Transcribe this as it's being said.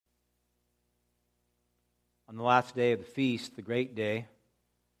On the last day of the feast, the great day,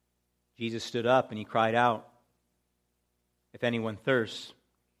 Jesus stood up and he cried out, "If anyone thirsts,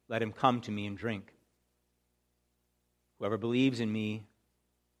 let him come to me and drink. Whoever believes in me,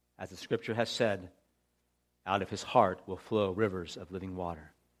 as the Scripture has said, out of his heart will flow rivers of living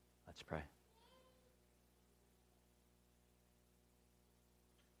water." Let's pray.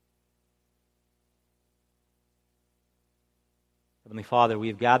 Heavenly Father, we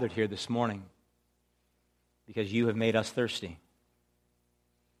have gathered here this morning because you have made us thirsty.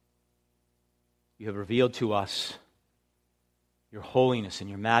 You have revealed to us your holiness and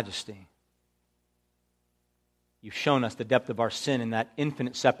your majesty. You've shown us the depth of our sin and that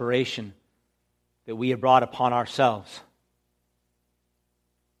infinite separation that we have brought upon ourselves.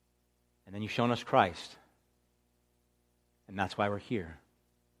 And then you've shown us Christ. And that's why we're here.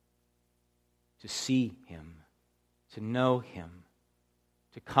 To see Him, to know Him,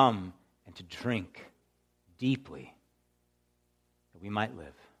 to come and to drink deeply that we might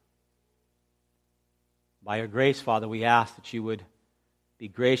live. By your grace, Father, we ask that you would be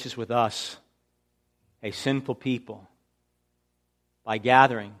gracious with us, a sinful people, by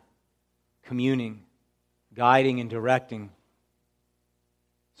gathering, communing, guiding, and directing,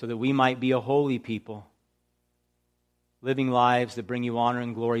 so that we might be a holy people, living lives that bring you honor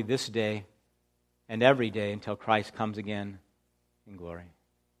and glory this day and every day until Christ comes again in glory.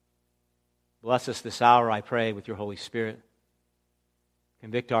 Bless us this hour, I pray, with your Holy Spirit.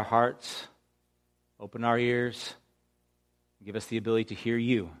 Convict our hearts, open our ears, and give us the ability to hear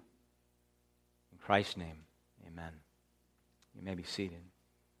you. In Christ's name, amen. You may be seated.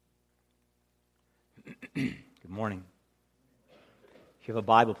 Good morning. If you have a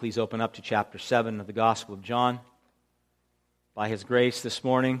Bible, please open up to chapter 7 of the Gospel of John. By His grace this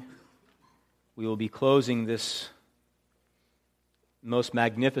morning, we will be closing this most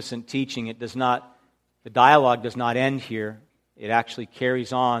magnificent teaching. The dialogue does not end here. It actually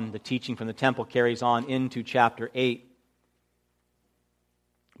carries on, the teaching from the temple carries on into chapter 8.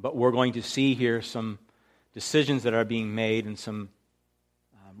 But we're going to see here some decisions that are being made and some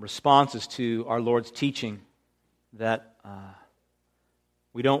responses to our Lord's teaching that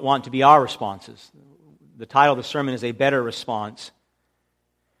we don't want to be our responses. The title of the sermon is A Better Response.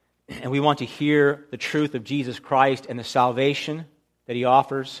 And we want to hear the truth of Jesus Christ and the salvation that He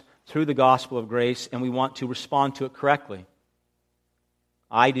offers through the gospel of grace, and we want to respond to it correctly.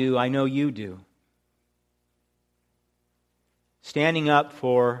 I do, I know you do. Standing up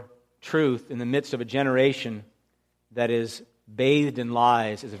for truth in the midst of a generation that is bathed in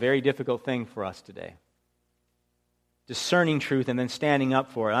lies is a very difficult thing for us today. Discerning truth and then standing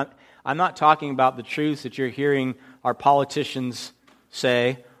up for it. I'm not talking about the truths that you're hearing our politicians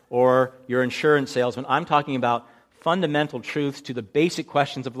say or your insurance salesman. I'm talking about fundamental truths to the basic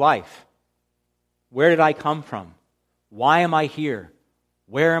questions of life. Where did I come from? Why am I here?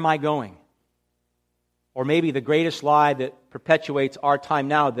 Where am I going? Or maybe the greatest lie that perpetuates our time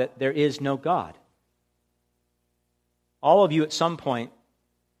now, that there is no God. All of you at some point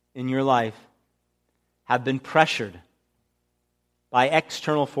in your life have been pressured by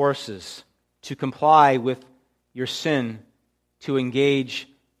external forces to comply with your sin, to engage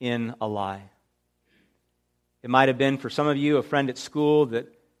in a lie. It might have been, for some of you, a friend at school that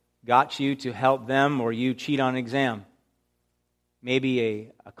got you to help them or you cheat on an exam. Maybe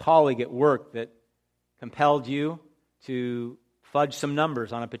a colleague at work that compelled you to fudge some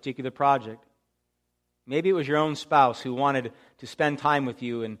numbers on a particular project. Maybe it was your own spouse who wanted to spend time with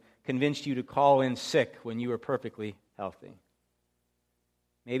you and convinced you to call in sick when you were perfectly healthy.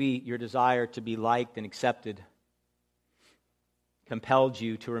 Maybe your desire to be liked and accepted compelled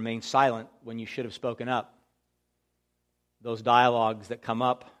you to remain silent when you should have spoken up. Those dialogues that come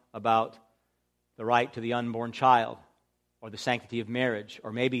up about the right to the unborn child, or the sanctity of marriage,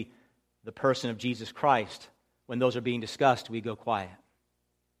 or maybe the person of Jesus Christ, when those are being discussed, we go quiet.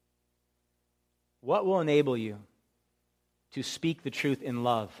 What will enable you to speak the truth in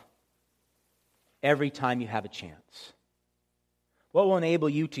love every time you have a chance? What will enable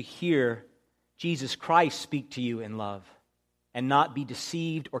you to hear Jesus Christ speak to you in love and not be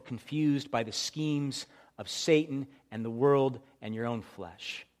deceived or confused by the schemes of Satan and the world and your own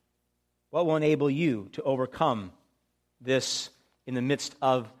flesh? What will enable you to overcome this in the midst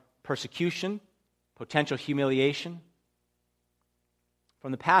of persecution, potential humiliation?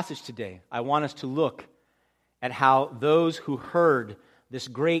 From the passage today, I want us to look at how those who heard this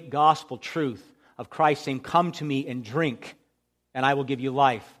great gospel truth of Christ saying, "Come to me and drink, and I will give you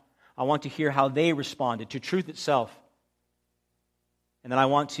life." I want to hear how they responded to truth itself. And then I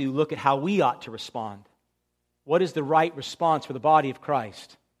want to look at how we ought to respond. What is the right response for the body of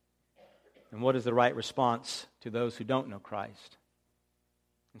Christ? And what is the right response to those who don't know Christ?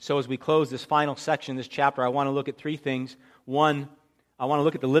 And so as we close this final section, this chapter, I want to look at three things. One, I want to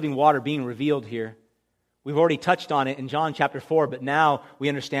look at the living water being revealed here. We've already touched on it in John chapter 4, but now we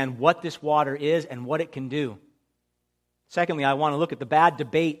understand what this water is and what it can do. Secondly, I want to look at the bad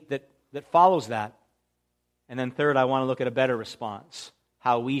debate that follows that. And then third, I want to look at a better response,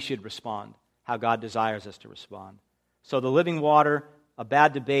 how we should respond, how God desires us to respond. So the living water, a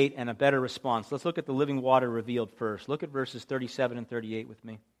bad debate, and a better response. Let's look at the living water revealed first. Look at verses 37 and 38 with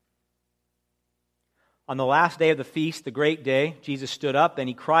me. On the last day of the feast, the great day, Jesus stood up and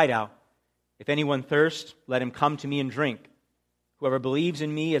he cried out, "If anyone thirsts, let him come to me and drink. Whoever believes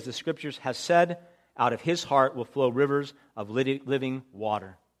in me, as the Scriptures has said, out of his heart will flow rivers of living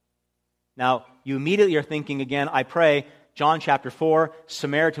water." Now, you immediately are thinking again, I pray, John chapter 4,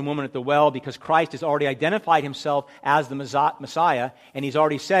 Samaritan woman at the well, because Christ has already identified himself as the Messiah, and he's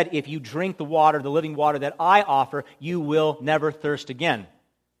already said, if you drink the water, the living water that I offer, you will never thirst again.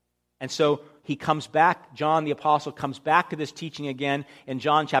 And so he comes back, John the Apostle comes back to this teaching again in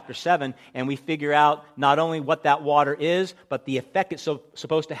John chapter 7, and we figure out not only what that water is, but the effect it's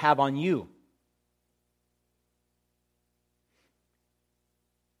supposed to have on you.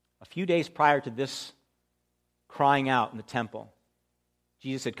 A few days prior to this crying out in the temple,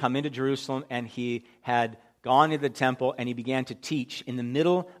 Jesus had come into Jerusalem and he had gone into the temple and he began to teach in the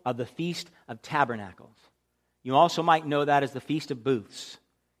middle of the Feast of Tabernacles. You also might know that as the Feast of Booths.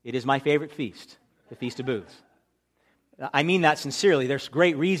 It is my favorite feast, the Feast of Booths. I mean that sincerely. There's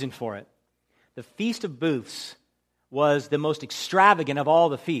great reason for it. The Feast of Booths was the most extravagant of all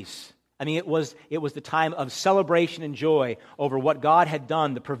the feasts. I mean, it was the time of celebration and joy over what God had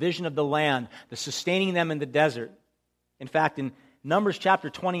done, the provision of the land, the sustaining them in the desert. In fact, in Numbers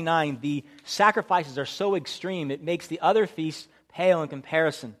chapter 29, the sacrifices are so extreme, it makes the other feasts pale in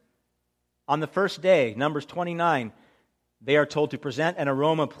comparison. On the first day, Numbers 29, they are told to present an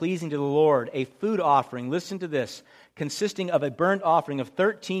aroma pleasing to the Lord, a food offering, listen to this, consisting of a burnt offering of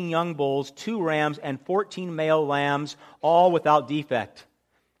 13 young bulls, 2 rams, and 14 male lambs, all without defect.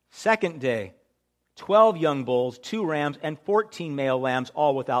 Second day, 12 young bulls, 2 rams, and 14 male lambs,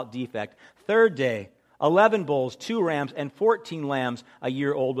 all without defect. Third day, 11 bulls, 2 rams, and 14 lambs a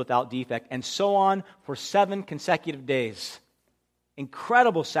year old without defect, and so on for 7 consecutive days.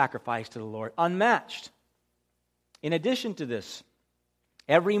 Incredible sacrifice to the Lord, unmatched. In addition to this,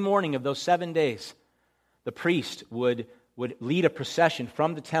 every morning of those 7 days, the priest would lead a procession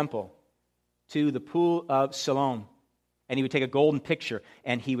from the temple to the pool of Siloam. And he would take a golden pitcher,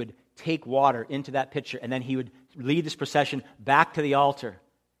 and he would take water into that pitcher, and then he would lead this procession back to the altar.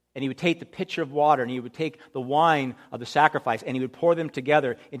 And he would take the pitcher of water, and he would take the wine of the sacrifice, and he would pour them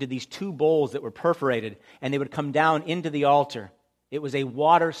together into these 2 bowls that were perforated, and they would come down into the altar. It was a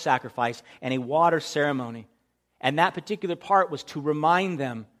water sacrifice and a water ceremony. And that particular part was to remind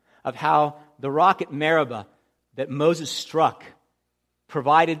them of how the rock at Meribah that Moses struck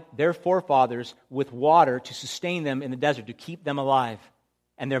provided their forefathers with water to sustain them in the desert, to keep them alive.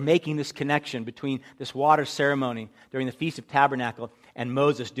 And they're making this connection between this water ceremony during the Feast of Tabernacle and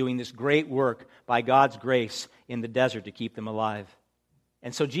Moses doing this great work by God's grace in the desert to keep them alive.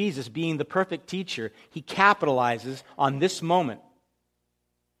 And so Jesus, being the perfect teacher, he capitalizes on this moment.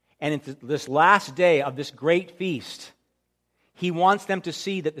 And in this last day of this great feast, he wants them to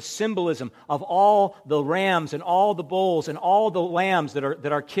see that the symbolism of all the rams and all the bulls and all the lambs that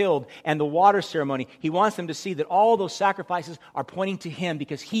are killed and the water ceremony, he wants them to see that all those sacrifices are pointing to him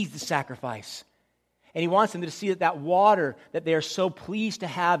because he's the sacrifice. And he wants them to see that water that they are so pleased to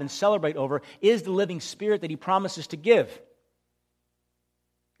have and celebrate over is the living Spirit that he promises to give.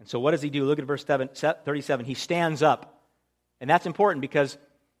 And so what does he do? Look at verse 37. He stands up. And that's important because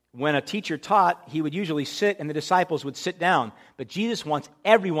when a teacher taught, he would usually sit and the disciples would sit down. But Jesus wants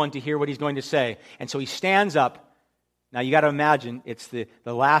everyone to hear what he's going to say. And so he stands up. Now you got to imagine, it's the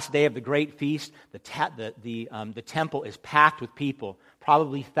last day of the great feast. The temple is packed with people,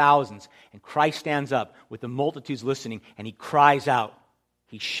 probably thousands. And Christ stands up with the multitudes listening and he cries out.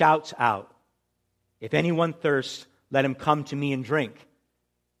 He shouts out, "If anyone thirsts, let him come to me and drink.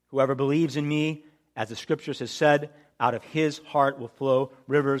 Whoever believes in me, as the Scriptures has said, out of his heart will flow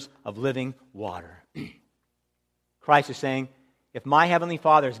rivers of living water." Christ is saying, if my Heavenly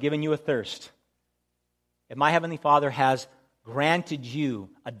Father has given you a thirst, if my Heavenly Father has granted you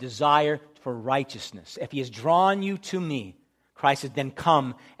a desire for righteousness, if he has drawn you to me, Christ says, then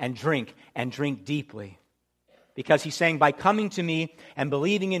come and drink deeply. Because he's saying, by coming to me and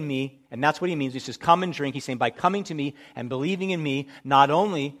believing in me, and that's what he means, he says, come and drink. He's saying, by coming to me and believing in me, not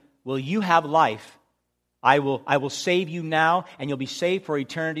only will you have life, I will save you now, and you'll be saved for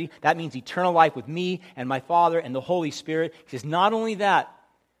eternity. That means eternal life with me and my Father and the Holy Spirit. He says, not only that,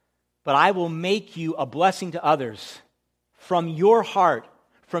 but I will make you a blessing to others. From your heart,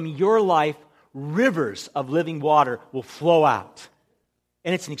 from your life, rivers of living water will flow out.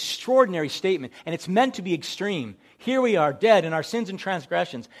 And it's an extraordinary statement, and it's meant to be extreme. Here we are, dead in our sins and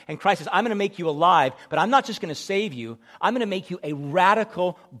transgressions, and Christ says, I'm going to make you alive, but I'm not just going to save you, I'm going to make you a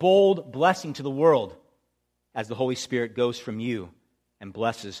radical, bold blessing to the world as the Holy Spirit goes from you and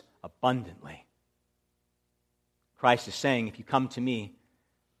blesses abundantly. Christ is saying, if you come to me,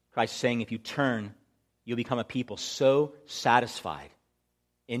 Christ is saying, if you turn, you'll become a people so satisfied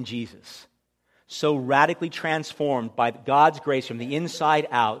in Jesus, so radically transformed by God's grace from the inside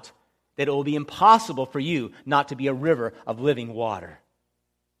out, that it will be impossible for you not to be a river of living water.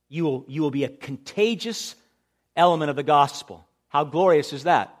 You will be a contagious element of the gospel. How glorious is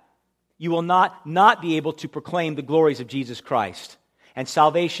that? You will not be able to proclaim the glories of Jesus Christ and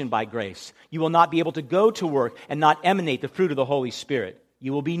salvation by grace. You will not be able to go to work and not emanate the fruit of the Holy Spirit.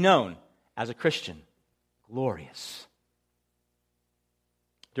 You will be known as a Christian. Glorious.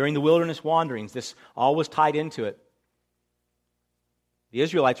 During the wilderness wanderings, this all was tied into it. The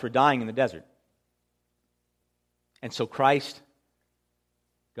Israelites were dying in the desert. And so Christ,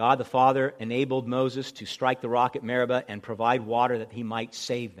 God the Father, enabled Moses to strike the rock at Meribah and provide water that he might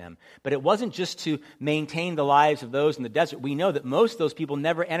save them. But it wasn't just to maintain the lives of those in the desert. We know that most of those people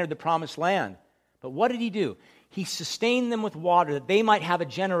never entered the promised land. But what did he do? He sustained them with water that they might have a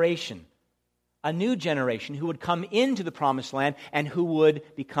generation, a new generation who would come into the promised land and who would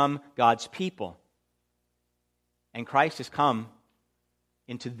become God's people. And Christ has come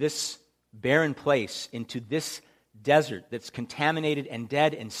into this barren place, into this desert that's contaminated and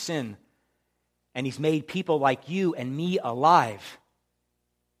dead in sin, and he's made people like you and me alive.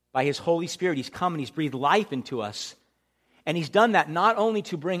 By his Holy Spirit, he's come and he's breathed life into us. And he's done that not only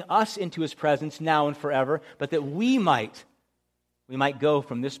to bring us into his presence now and forever, but that we might go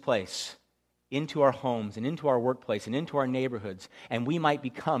from this place into our homes and into our workplace and into our neighborhoods, and we might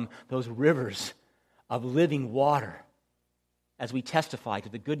become those rivers of living water as we testify to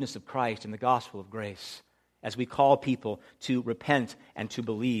the goodness of Christ and the gospel of grace, as we call people to repent and to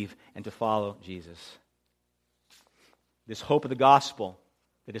believe and to follow Jesus. This hope of the gospel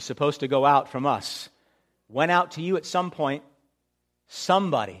that is supposed to go out from us went out to you at some point.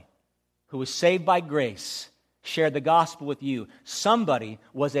 Somebody who was saved by grace shared the gospel with you. Somebody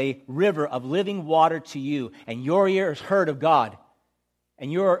was a river of living water to you, and your ears heard of God,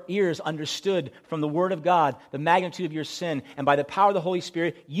 and your ears understood from the Word of God the magnitude of your sin, and by the power of the Holy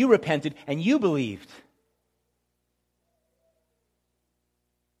Spirit, you repented and you believed.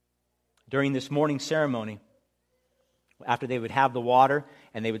 During this morning ceremony, after they would have the water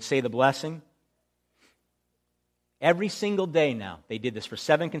and they would say the blessing, every single day now, they did this for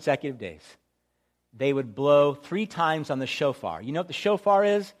 7 consecutive days, they would blow 3 times on the shofar. You know what the shofar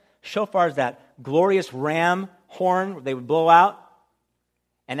is? Shofar is that glorious ram horn they would blow out.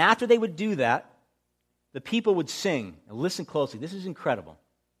 And after they would do that, the people would sing. Now listen closely, this is incredible.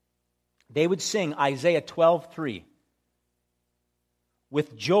 They would sing Isaiah 12:3.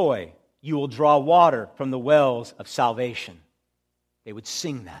 With joy you will draw water from the wells of salvation. They would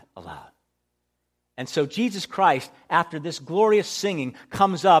sing that aloud. And so Jesus Christ, after this glorious singing,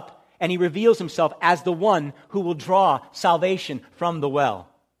 comes up and he reveals himself as the one who will draw salvation from the well.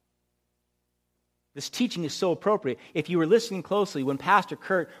 This teaching is so appropriate. If you were listening closely when Pastor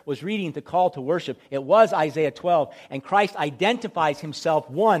Kurt was reading the call to worship, it was Isaiah 12, and Christ identifies himself,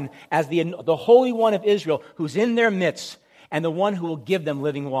 one, as the Holy One of Israel who's in their midst, and the one who will give them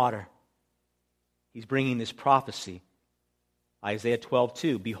living water. He's bringing this prophecy. Isaiah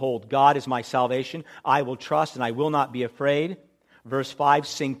 12:2, behold, God is my salvation. I will trust and I will not be afraid. Verse 5,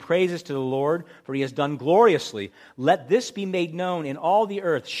 sing praises to the Lord, for he has done gloriously. Let this be made known in all the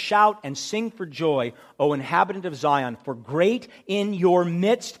earth. Shout and sing for joy, O inhabitant of Zion, for great in your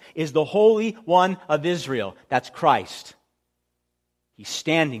midst is the Holy One of Israel. That's Christ. He's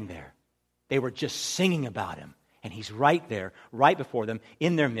standing there. They were just singing about him. And he's right there, right before them,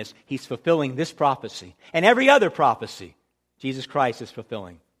 in their midst. He's fulfilling this prophecy. And every other prophecy Jesus Christ is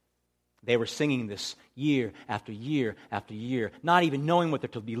fulfilling. They were singing this year after year after year, not even knowing what they're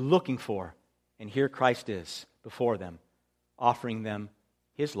to be looking for. And here Christ is before them, offering them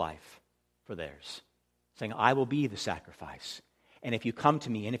his life for theirs, saying, I will be the sacrifice. And if you come to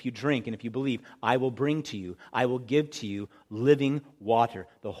me, and if you drink, and if you believe, I will bring to you, I will give to you living water,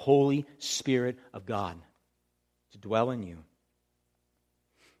 the Holy Spirit of God, to dwell in you.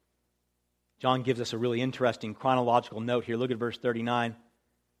 John gives us a really interesting chronological note here. Look at verse 39.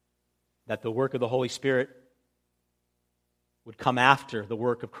 that the work of the Holy Spirit would come after the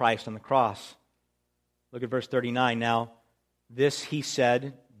work of Christ on the cross. Look at verse 39 now. This he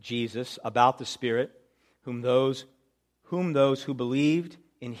said, Jesus, about the Spirit, whom those who believed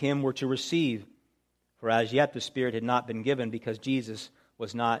in him were to receive. For as yet the Spirit had not been given because Jesus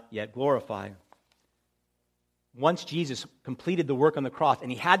was not yet glorified. Once Jesus completed the work on the cross,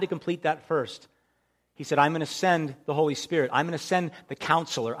 and he had to complete that first, he said, I'm going to send the Holy Spirit. I'm going to send the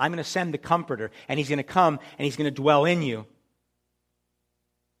Counselor. I'm going to send the Comforter. And he's going to come and he's going to dwell in you.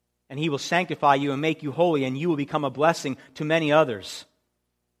 And he will sanctify you and make you holy, and you will become a blessing to many others.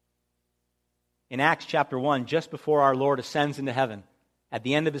 In Acts chapter 1, just before our Lord ascends into heaven, at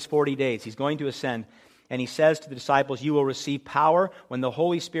the end of his 40 days, he's going to ascend, and he says to the disciples, you will receive power when the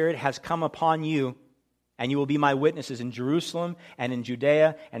Holy Spirit has come upon you, and you will be my witnesses in Jerusalem and in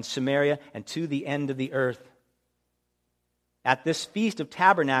Judea and Samaria and to the end of the earth. At this Feast of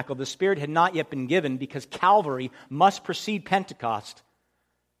Tabernacle, the Spirit had not yet been given because Calvary must precede Pentecost.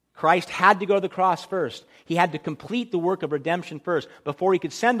 Christ had to go to the cross first. He had to complete the work of redemption first before he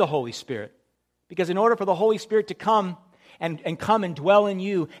could send the Holy Spirit. Because in order for the Holy Spirit to come and come and dwell in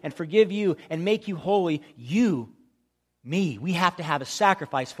you and forgive you and make you holy, we have to have a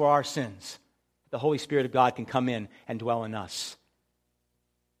sacrifice for our sins. The Holy Spirit of God can come in and dwell in us.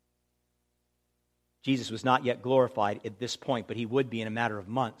 Jesus was not yet glorified at this point, but he would be in a matter of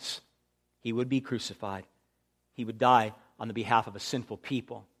months. He would be crucified. He would die on the behalf of a sinful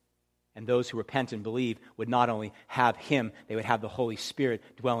people. And those who repent and believe would not only have him, they would have the Holy Spirit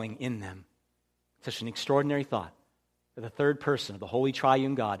dwelling in them. Such an extraordinary thought that the third person of the Holy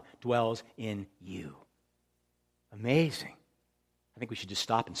Triune God dwells in you. Amazing. I think we should just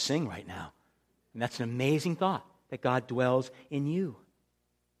stop and sing right now. And that's an amazing thought, that God dwells in you.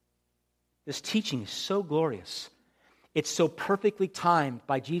 This teaching is so glorious. It's so perfectly timed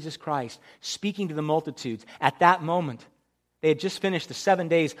by Jesus Christ speaking to the multitudes at that moment. They had just finished the 7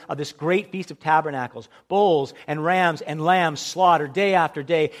 days of this great Feast of Tabernacles, bulls and rams and lambs slaughtered day after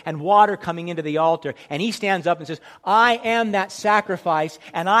day, and water coming into the altar. And he stands up and says, I am that sacrifice,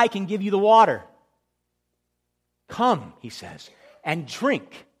 and I can give you the water. Come, he says, and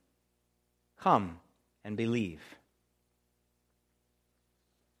drink. Come and believe.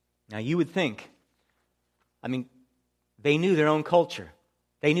 Now you would think, they knew their own culture.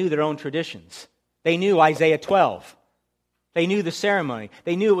 They knew their own traditions. They knew Isaiah 12. They knew the ceremony.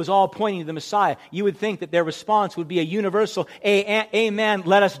 They knew it was all pointing to the Messiah. You would think that their response would be a universal, amen,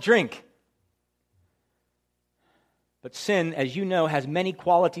 let us drink. But sin, as you know, has many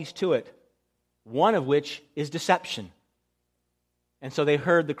qualities to it, one of which is deception. And so they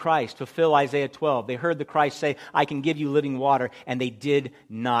heard the Christ fulfill Isaiah 12. They heard the Christ say, I can give you living water, and they did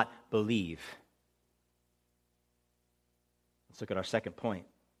not believe. Let's look at our second point,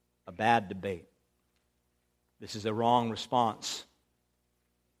 a bad debate. This is a wrong response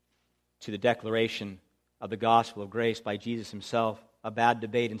to the declaration of the gospel of grace by Jesus himself. A bad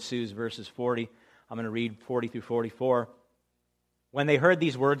debate ensues, verses 40. I'm going to read 40 through 44. When they heard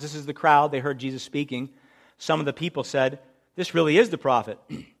these words, this is the crowd, they heard Jesus speaking. Some of the people said, this really is the prophet.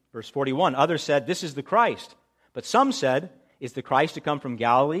 Verse 41, others said, this is the Christ. But some said, is the Christ to come from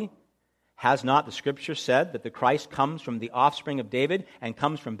Galilee? Has not the Scripture said that the Christ comes from the offspring of David and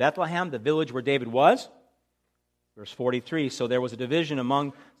comes from Bethlehem, the village where David was? Verse 43, so there was a division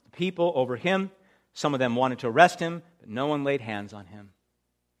among the people over him. Some of them wanted to arrest him, but no one laid hands on him.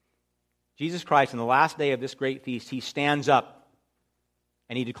 Jesus Christ, on the last day of this great feast, he stands up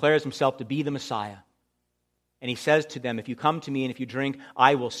and he declares himself to be the Messiah. And he says to them, if you come to me and if you drink,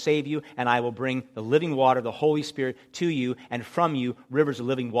 I will save you, and I will bring the living water, the Holy Spirit, to you, and from you rivers of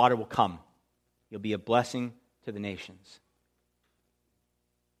living water will come. You'll be a blessing to the nations.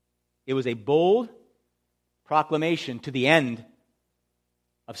 It was a bold proclamation to the end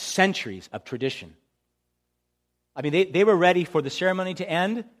of centuries of tradition. They were ready for the ceremony to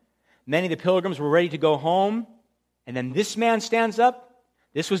end. Many of the pilgrims were ready to go home. And then this man stands up.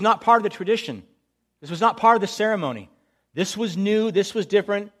 This was not part of the tradition. This was not part of the ceremony. This was new. This was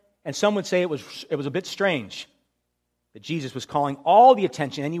different. And some would say it was a bit strange that Jesus was calling all the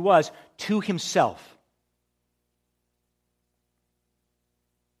attention, and he was, to himself.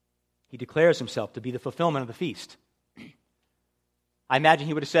 He declares himself to be the fulfillment of the feast. I imagine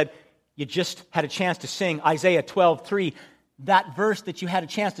he would have said, you just had a chance to sing Isaiah 12:3. That verse that you had a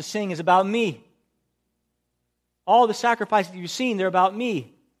chance to sing is about me. All the sacrifices you've seen, they're about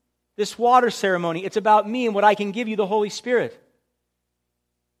me. This water ceremony, it's about me and what I can give you, the Holy Spirit.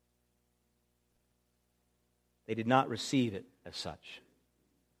 They did not receive it as such.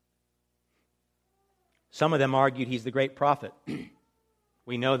 Some of them argued he's the great prophet.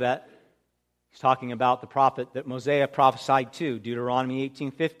 We know that He's talking about the prophet that Mosiah prophesied to, Deuteronomy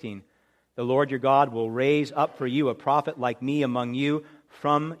 18:15. The Lord your God will raise up for you a prophet like me among you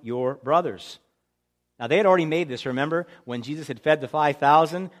from your brothers. Now, they had already made this. Remember, when Jesus had fed the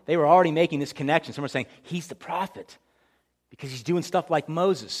 5,000, they were already making this connection. Some were saying, he's the prophet because he's doing stuff like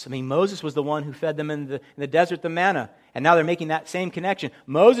Moses. I mean, Moses was the one who fed them in the desert the manna, and now they're making that same connection.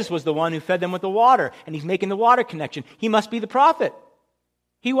 Moses was the one who fed them with the water, and he's making the water connection. He must be the prophet.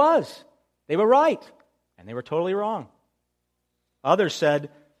 He was. They were right, and they were totally wrong. Others said,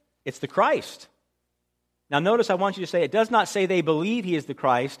 it's the Christ. Now, notice I want you to say, it does not say they believe he is the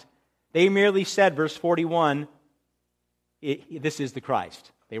Christ. They merely said, verse 41, this is the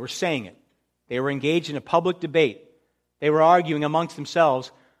Christ. They were saying it. They were engaged in a public debate. They were arguing amongst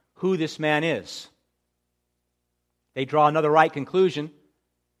themselves who this man is. They draw another right conclusion,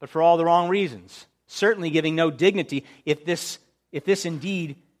 but for all the wrong reasons. Certainly giving no dignity if this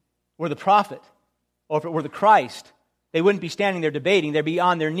indeed were the prophet, or if it were the Christ. They wouldn't be standing there debating. They'd be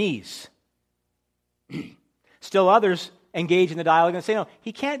on their knees. Still others engage in the dialogue and say, no,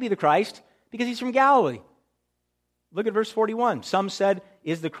 he can't be the Christ because he's from Galilee. Look at verse 41. Some said,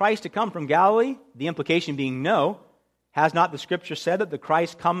 is the Christ to come from Galilee? The implication being no. Has not the Scripture said that the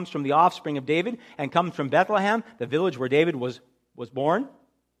Christ comes from the offspring of David and comes from Bethlehem, the village where David was born?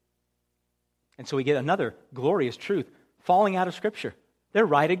 And so we get another glorious truth falling out of Scripture. They're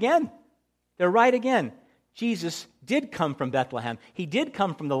right again. They're right again. Jesus did come from Bethlehem. He did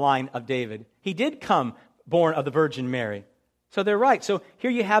come from the line of David. He did come born of the Virgin Mary. So they're right. So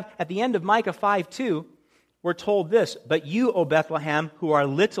here you have, at the end of Micah 5:2, we're told this, but you, O Bethlehem, who are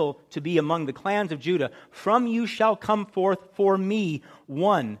little to be among the clans of Judah, from you shall come forth for me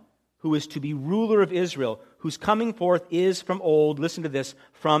one who is to be ruler of Israel, whose coming forth is from old, listen to this,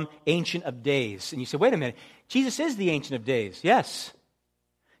 from Ancient of Days. And you say, wait a minute, Jesus is the Ancient of Days. Yes.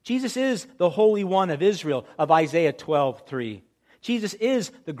 Jesus is the Holy One of Israel of Isaiah 12:3. Jesus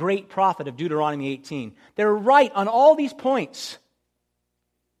is the great prophet of Deuteronomy 18. They're right on all these points.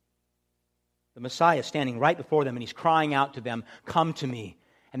 The Messiah is standing right before them and he's crying out to them, come to me.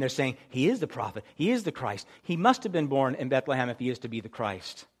 And they're saying, he is the prophet. He is the Christ. He must have been born in Bethlehem if he is to be the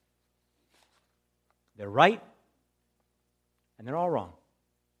Christ. They're right and they're all wrong.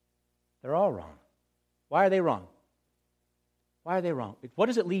 They're all wrong. Why are they wrong? Why are they wrong? What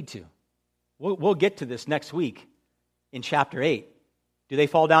does it lead to? We'll get to this next week in chapter 8. Do they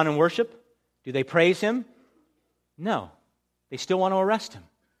fall down and worship? Do they praise him? No. They still want to arrest him.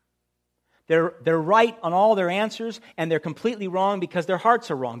 They're right on all their answers, and they're completely wrong because their hearts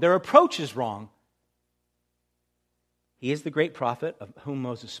are wrong. Their approach is wrong. He is the great prophet of whom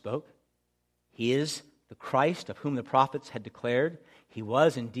Moses spoke. He is the Christ of whom the prophets had declared. He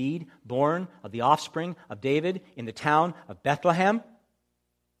was indeed born of the offspring of David in the town of Bethlehem.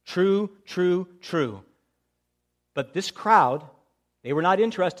 True, true, true. But this crowd, they were not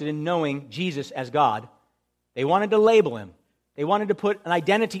interested in knowing Jesus as God. They wanted to label him. They wanted to put an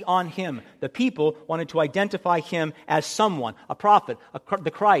identity on him. The people wanted to identify him as someone, a prophet,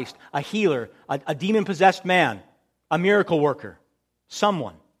 the Christ, a healer, a demon-possessed man, a miracle worker,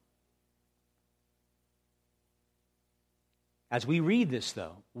 someone. As we read this,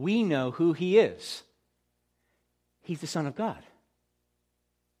 though, we know who he is. He's the Son of God.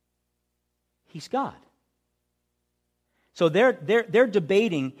 He's God. So they're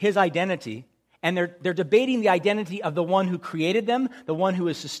debating his identity, and they're debating the identity of the one who created them, the one who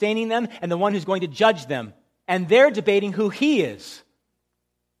is sustaining them, and the one who's going to judge them. And they're debating who he is.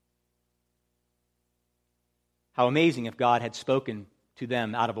 How amazing if God had spoken to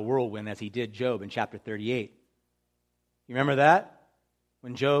them out of a whirlwind as he did Job in chapter 38. You remember that?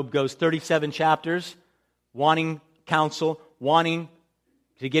 When Job goes 37 chapters, wanting counsel, wanting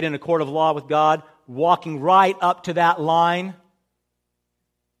to get in a court of law with God, walking right up to that line.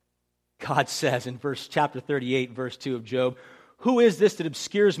 God says in chapter 38, verse 2 of Job, who is this that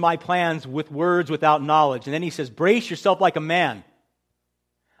obscures my plans with words without knowledge? And then he says, brace yourself like a man.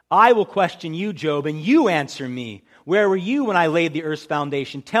 I will question you, Job, and you answer me. Where were you when I laid the earth's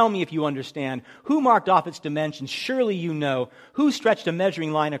foundation? Tell me if you understand. Who marked off its dimensions? Surely you know. Who stretched a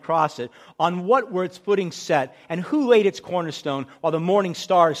measuring line across it? On what were its footings set? And who laid its cornerstone while the morning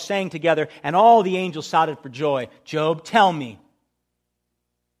stars sang together and all the angels shouted for joy? Job, tell me.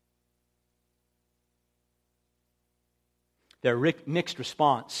 Their mixed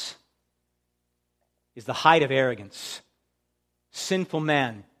response is the height of arrogance. Sinful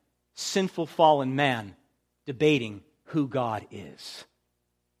man, sinful fallen man, debating who God is.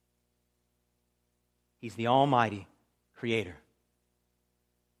 He's the Almighty Creator.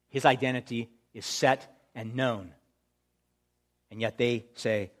 His identity is set and known. And yet they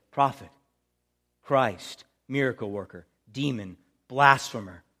say, prophet, Christ, miracle worker, demon,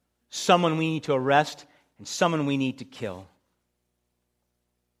 blasphemer, someone we need to arrest, and someone we need to kill.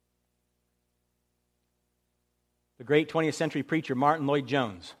 The great 20th century preacher Martin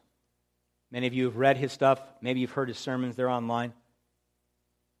Lloyd-Jones. Many of you have read his stuff. Maybe you've heard his sermons. They're online.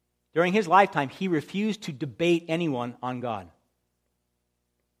 During his lifetime, he refused to debate anyone on God.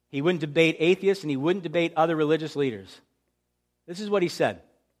 He wouldn't debate atheists, and he wouldn't debate other religious leaders. This is what he said.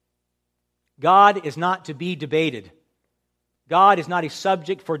 God is not to be debated. God is not a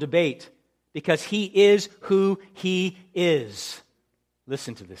subject for debate because He is who He is.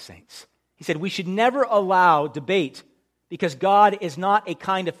 Listen to this, saints. He said, we should never allow debate because God is not a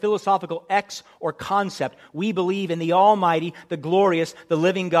kind of philosophical X or concept. We believe in the Almighty, the glorious, the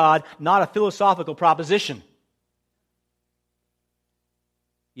living God, not a philosophical proposition.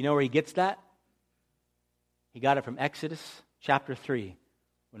 You know where he gets that? He got it from Exodus chapter 3,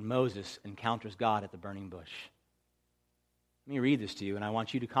 when Moses encounters God at the burning bush. Let me read this to you, and I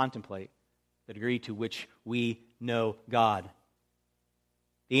want you to contemplate the degree to which we know God.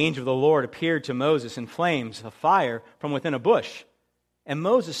 The angel of the Lord appeared to Moses in flames of fire from within a bush. And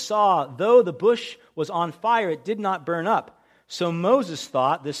Moses saw, though the bush was on fire, it did not burn up. So Moses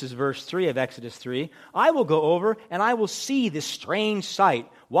thought, this is verse 3 of Exodus 3, I will go over and I will see this strange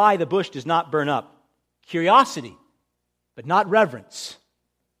sight, why the bush does not burn up. Curiosity, but not reverence.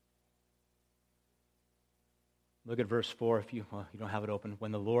 Look at verse 4 if you don't have it open.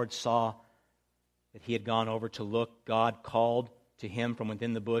 When the Lord saw that he had gone over to look, God called to him from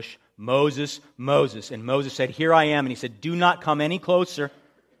within the bush, Moses, Moses. And Moses said, here I am. And he said, do not come any closer.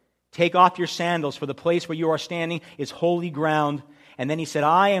 Take off your sandals, for the place where you are standing is holy ground. And then he said,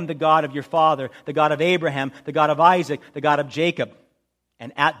 I am the God of your father, the God of Abraham, the God of Isaac, the God of Jacob.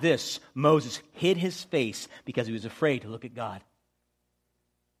 And at this, Moses hid his face because he was afraid to look at God.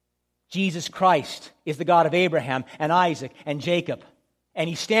 Jesus Christ is the God of Abraham and Isaac and Jacob. And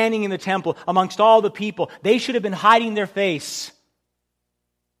he's standing in the temple amongst all the people. They should have been hiding their face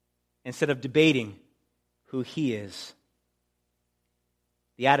instead of debating who he is.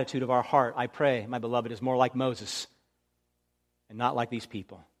 The attitude of our heart, I pray, my beloved, is more like Moses and not like these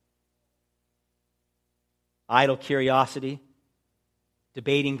people. Idle curiosity,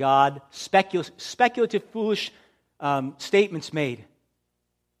 debating God, speculative, foolish statements made.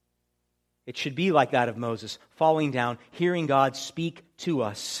 It should be like that of Moses, falling down, hearing God speak to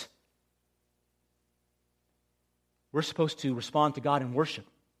us. We're supposed to respond to God in worship.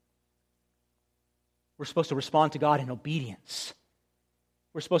 We're supposed to respond to God in obedience.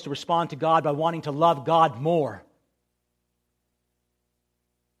 We're supposed to respond to God by wanting to love God more.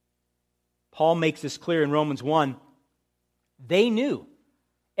 Paul makes this clear in Romans 1. They knew.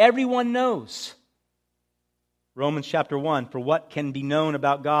 Everyone knows. Romans chapter 1, for what can be known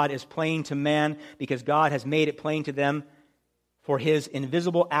about God is plain to man, because God has made it plain to them. For his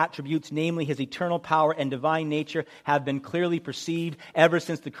invisible attributes, namely his eternal power and divine nature, have been clearly perceived ever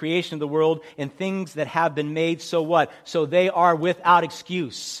since the creation of the world in things that have been made. So what? So they are without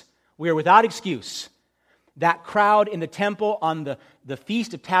excuse. We are without excuse. That crowd in the temple on the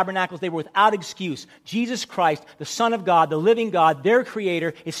Feast of Tabernacles, they were without excuse. Jesus Christ, the Son of God, the living God, their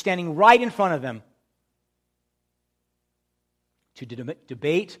Creator, is standing right in front of them. To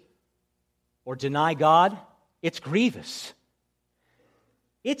debate or deny God, it's grievous.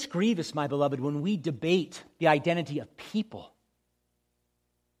 It's grievous, my beloved, when we debate the identity of people.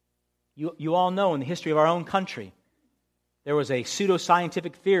 You all know in the history of our own country, there was a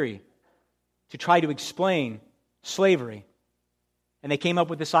pseudoscientific theory to try to explain slavery. And they came up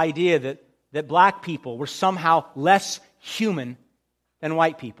with this idea that black people were somehow less human than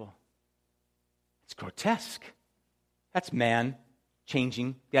white people. It's grotesque. That's man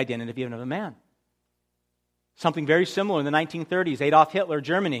changing the identity of a man. Something very similar in the 1930s, Adolf Hitler,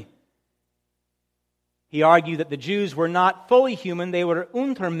 Germany. He argued that the Jews were not fully human, they were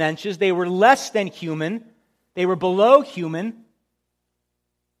Untermensches, they were less than human, they were below human.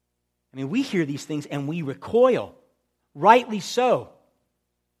 I mean, we hear these things and we recoil, rightly so.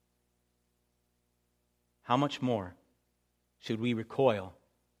 How much more should we recoil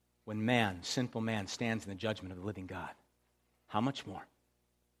when man, sinful man, stands in the judgment of the living God? How much more?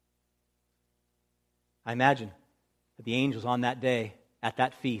 I imagine that the angels on that day, at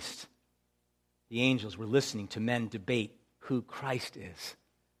that feast, the angels were listening to men debate who Christ is.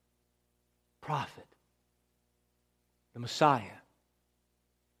 Prophet. The Messiah.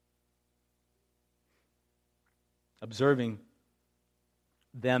 Observing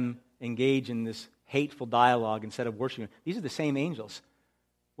them engage in this hateful dialogue instead of worshiping. These are the same angels,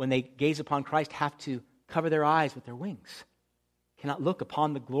 when they gaze upon Christ, have to cover their eyes with their wings. cannot look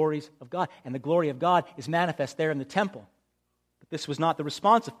upon the glories of God. And the glory of God is manifest there in the temple. But this was not the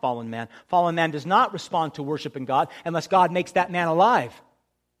response of fallen man. Fallen man does not respond to worshiping God unless God makes that man alive.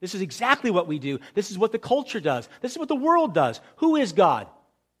 This is exactly what we do. This is what the culture does. This is what the world does. Who is God?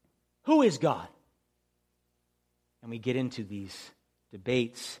 Who is God? And we get into these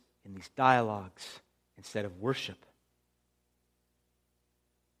debates and these dialogues instead of worship.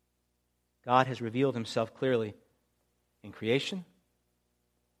 God has revealed himself clearly in creation,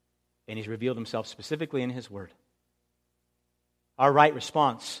 and he's revealed himself specifically in his word. Our right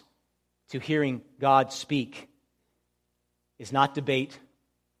response to hearing God speak is not debate.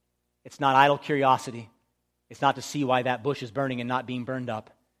 It's not idle curiosity. It's not to see why that bush is burning and not being burned up.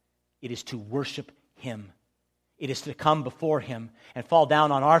 It is to worship him. It is to come before him and fall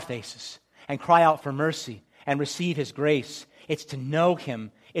down on our faces and cry out for mercy and receive his grace. It's to know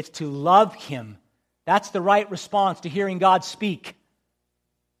him. It's to love him. That's the right response to hearing God speak.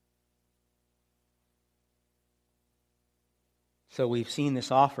 So we've seen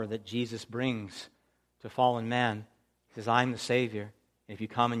this offer that Jesus brings to fallen man. He says, I'm the Savior. And if you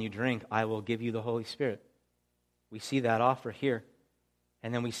come and you drink, I will give you the Holy Spirit. We see that offer here.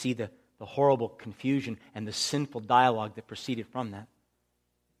 And then we see the horrible confusion and the sinful dialogue that proceeded from that.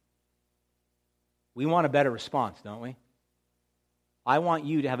 We want a better response, don't we? I want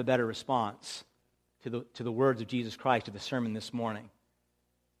you to have a better response to the words of Jesus Christ, to the sermon this morning,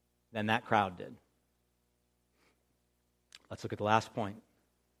 than that crowd did. Let's look at the last point.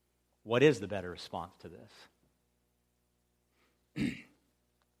 What is the better response to this?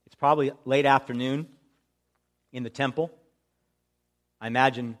 It's probably late afternoon in the temple. I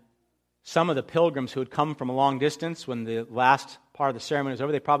imagine some of the pilgrims who had come from a long distance when the last part of the ceremony was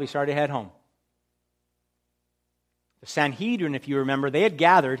over, they probably started to head home. The Sanhedrin, if you remember, they had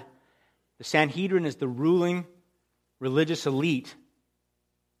gathered. The Sanhedrin is the ruling religious elite.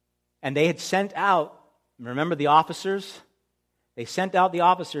 And they had sent out, remember the officers? They sent out the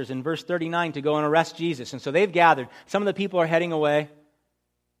officers in verse 39 to go and arrest Jesus. And so they've gathered. Some of the people are heading away.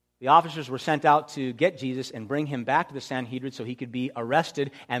 The officers were sent out to get Jesus and bring him back to the Sanhedrin so he could be arrested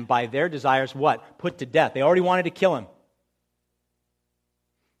and by their desires, what? Put to death. They already wanted to kill him.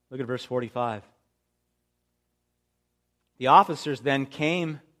 Look at verse 45. The officers then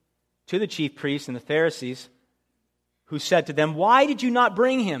came to the chief priests and the Pharisees, who said to them, why did you not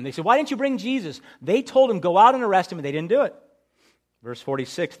bring him? They said, why didn't you bring Jesus? They told him, go out and arrest him, and they didn't do it. Verse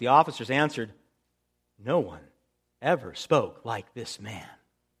 46, the officers answered, no one ever spoke like this man.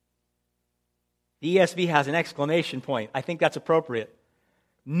 The ESV has an exclamation point. I think that's appropriate.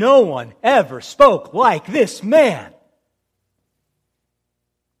 No one ever spoke like this man.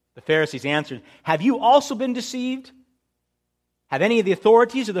 The Pharisees answered, have you also been deceived? Have any of the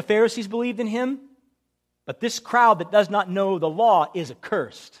authorities of the Pharisees believed in him? But this crowd that does not know the law is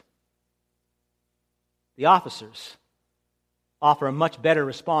accursed. The officers offer a much better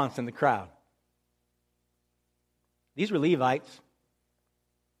response than the crowd. These were Levites.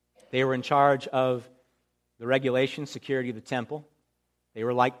 They were in charge of the regulation, security of the temple. They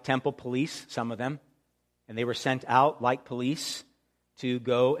were like temple police, some of them. And they were sent out like police to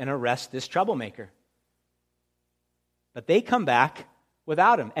go and arrest this troublemaker. But they come back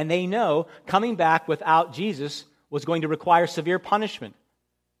without him. And they know coming back without Jesus was going to require severe punishment.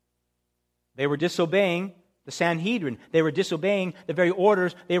 They were disobeying the Sanhedrin. They were disobeying the very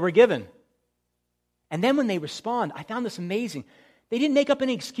orders they were given. And then when they respond, I found this amazing. They didn't make up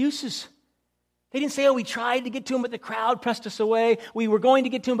any excuses. They didn't say, we tried to get to him, but the crowd pressed us away. We were going to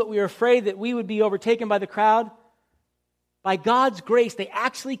get to him, but we were afraid that we would be overtaken by the crowd. By God's grace, they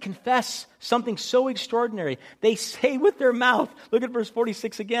actually confess something so extraordinary. They say with their mouth, look at verse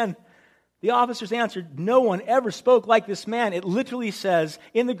 46 again. The officers answered, no one ever spoke like this man. It literally says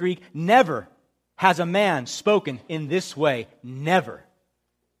in the Greek, never has a man spoken in this way. Never.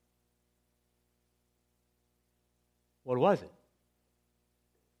 What was it?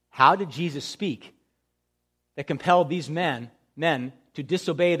 How did Jesus speak that compelled these men to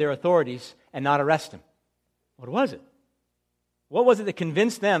disobey their authorities and not arrest him? What was it? What was it that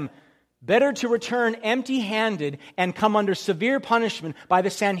convinced them better to return empty-handed and come under severe punishment by the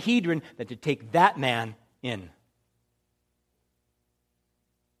Sanhedrin than to take that man in?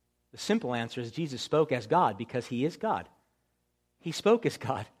 The simple answer is Jesus spoke as God because he is God. He spoke as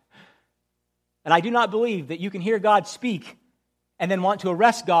God. And I do not believe that you can hear God speak and then want to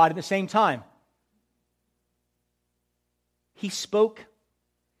arrest God at the same time. He spoke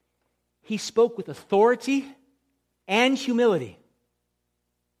with authority and humility.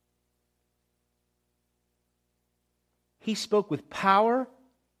 He spoke with power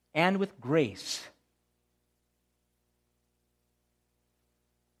and with grace.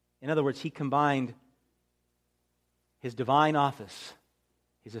 In other words, he combined his divine office,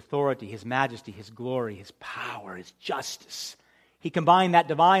 his authority, his majesty, his glory, his power, his justice. He combined that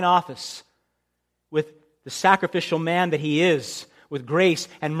divine office with the sacrificial man that he is, with grace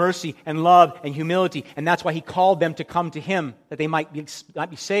and mercy and love and humility. And that's why he called them to come to him, that they might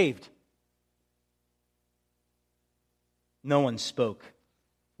be saved. No one spoke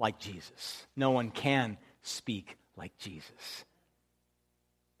like Jesus. No one can speak like Jesus.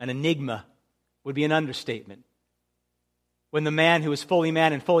 An enigma would be an understatement. When the man who is fully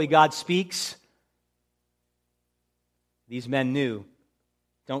man and fully God speaks, these men knew,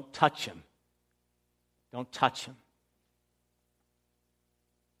 don't touch him. Don't touch him.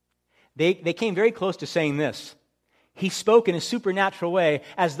 They came very close to saying this. He spoke in a supernatural way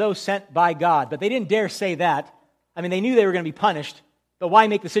as though sent by God. But they didn't dare say that. I mean, they knew they were going to be punished, but why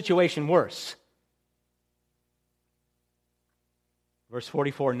make the situation worse? Verse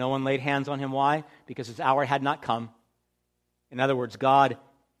 44, no one laid hands on him. Why? Because his hour had not come. In other words, God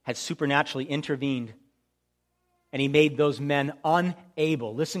had supernaturally intervened, and he made those men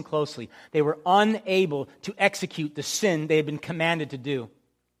unable. Listen closely. They were unable to execute the sin they had been commanded to do.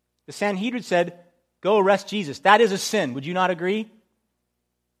 The Sanhedrin said, go arrest Jesus. That is a sin. Would you not agree?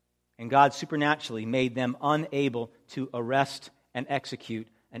 And God supernaturally made them unable to arrest and execute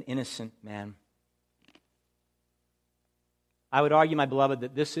an innocent man. I would argue, my beloved,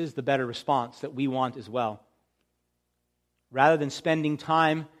 that this is the better response that we want as well. Rather than spending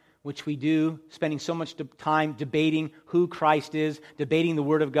time, which we do, spending so much time debating who Christ is, debating the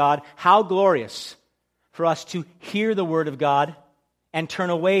Word of God, how glorious for us to hear the Word of God and turn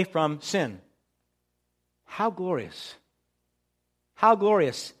away from sin. How glorious. How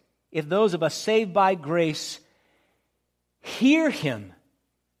glorious if those of us saved by grace hear Him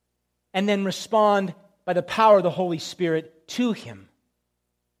and then respond by the power of the Holy Spirit to Him.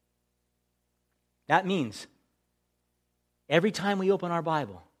 That means every time we open our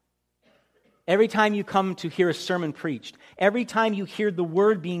Bible, every time you come to hear a sermon preached, every time you hear the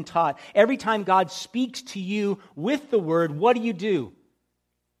Word being taught, every time God speaks to you with the Word, what do?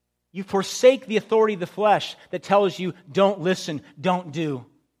 You forsake the authority of the flesh that tells you, don't listen, don't do.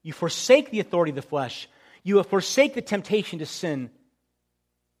 You forsake the authority of the flesh. You forsake the temptation to sin.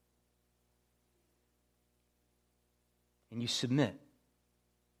 And you submit.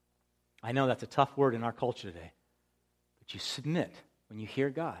 I know that's a tough word in our culture today. But you submit when you hear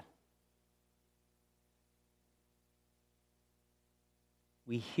God.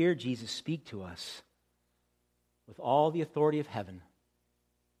 We hear Jesus speak to us with all the authority of heaven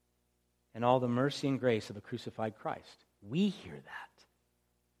and all the mercy and grace of a crucified Christ. We hear that.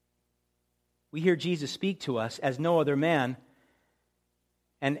 We hear Jesus speak to us as no other man,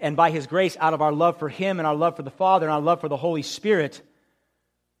 and by His grace, out of our love for Him and our love for the Father and our love for the Holy Spirit,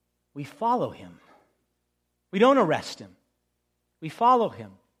 we follow Him. We don't arrest Him. We follow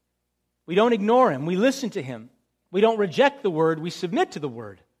Him. We don't ignore Him. We listen to Him. We don't reject the Word. We submit to the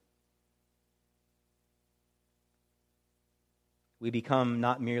Word. We become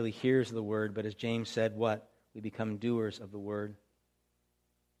not merely hearers of the Word, but as James said, what? We become doers of the Word.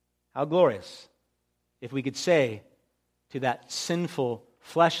 How glorious if we could say to that sinful,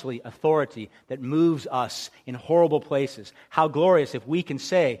 fleshly authority that moves us in horrible places, how glorious if we can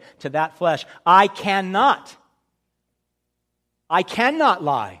say to that flesh, I cannot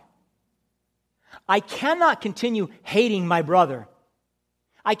lie. I cannot continue hating my brother.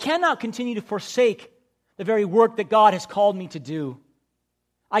 I cannot continue to forsake the very work that God has called me to do.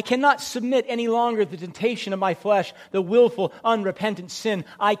 I cannot submit any longer to the temptation of my flesh, the willful, unrepentant sin.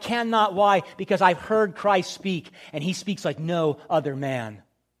 I cannot. Why? Because I've heard Christ speak, and He speaks like no other man.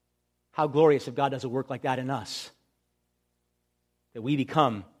 How glorious if God does a work like that in us. That we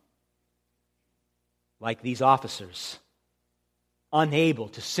become like these officers, unable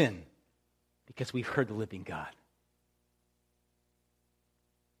to sin because we've heard the living God.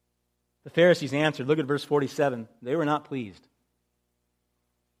 The Pharisees answered, look at verse 47. They were not pleased.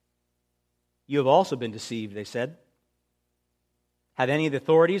 You have also been deceived, they said. Have any of the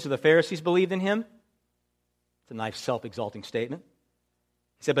authorities or the Pharisees believed in Him? It's a nice self-exalting statement.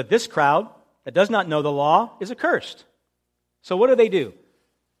 He said, but this crowd that does not know the law is accursed. So what do?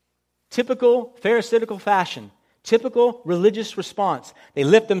 Typical Pharisaical fashion. Typical religious response. They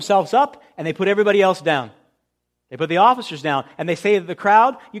lift themselves up and they put everybody else down. They put the officers down and they say to the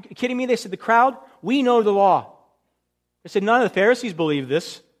crowd, you kidding me? They said, the crowd, we know the law. They said, none of the Pharisees believe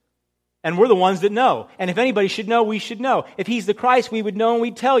this. And we're the ones that know. And if anybody should know, we should know. If He's the Christ, we would know and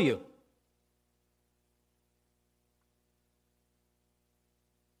we'd tell you.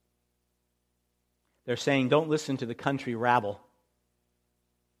 They're saying, don't listen to the country rabble.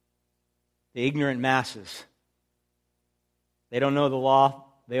 the ignorant masses. They don't know the law.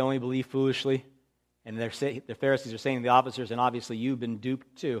 They only believe foolishly. And the Pharisees are saying to the officers, and obviously you've been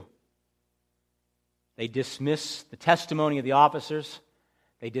duped too. They dismiss the testimony of the officers.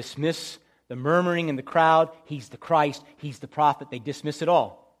 They dismiss the murmuring in the crowd. He's the Christ. He's the prophet. They dismiss it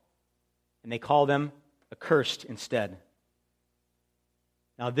all. And they call them accursed instead.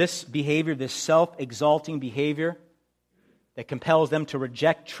 Now this behavior, this self-exalting behavior that compels them to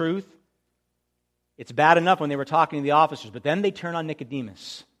reject truth, it's bad enough when they were talking to the officers, but then they turn on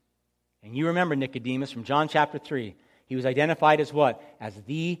Nicodemus. And you remember Nicodemus from John chapter 3. He was identified as what? As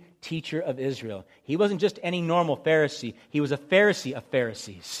the teacher of Israel. He wasn't just any normal Pharisee. He was a Pharisee of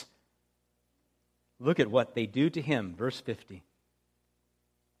Pharisees. Look at what they do to him. Verse 50.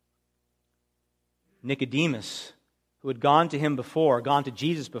 Nicodemus, who had gone to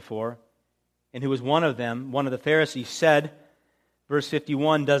Jesus before, and who was one of them, one of the Pharisees, said, verse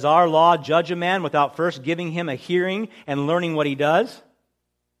 51, "Does our law judge a man without first giving him a hearing and learning what he does?"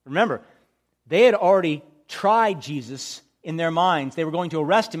 Remember, they had already tried Jesus in their minds. They were going to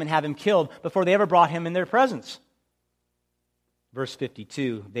arrest him and have him killed before they ever brought him in their presence. Verse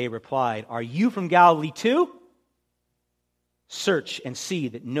 52, they replied, "Are you from Galilee too? Search and see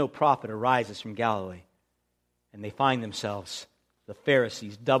that no prophet arises from Galilee." And they find themselves, the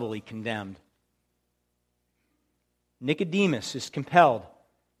Pharisees, doubly condemned. Nicodemus is compelled,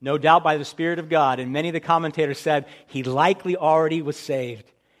 no doubt by the Spirit of God, and many of the commentators said he likely already was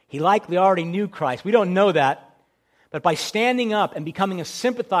saved. He likely already knew Christ. We don't know that. But by standing up and becoming a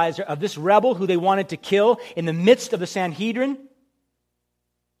sympathizer of this rebel who they wanted to kill in the midst of the Sanhedrin,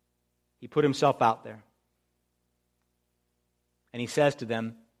 he put himself out there. And he says to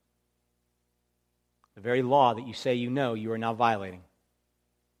them, the very law that you say you know, you are now violating.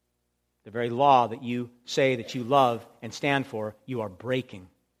 The very law that you say that you love and stand for, you are breaking.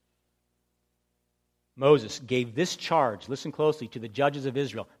 Moses gave this charge, listen closely, to the judges of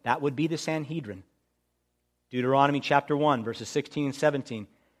Israel. That would be the Sanhedrin. Deuteronomy chapter 1, verses 16 and 17.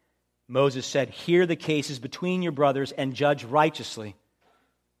 Moses said, "Hear the cases between your brothers and judge righteously.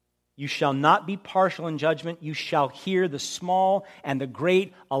 You shall not be partial in judgment. You shall hear the small and the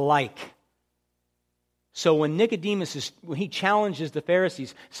great alike." So when Nicodemus when he challenges the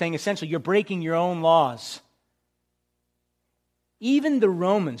Pharisees, saying essentially, you're breaking your own laws. Even the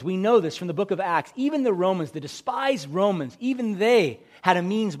Romans, we know this from the book of Acts, even the Romans, the despised Romans, even they had a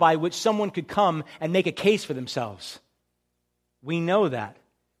means by which someone could come and make a case for themselves. We know that.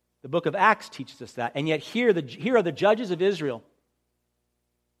 The book of Acts teaches us that. And yet here are the judges of Israel,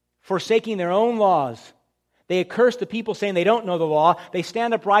 forsaking their own laws. They curse the people saying they don't know the law. They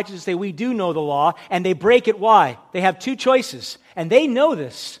stand up righteous and say, we do know the law. And they break it. Why? They have two choices. And they know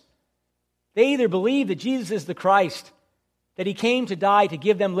this. They either believe that Jesus is the Christ, that he came to die to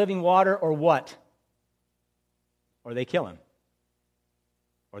give them living water, or what? Or they kill him.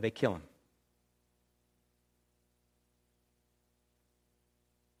 Or they kill him.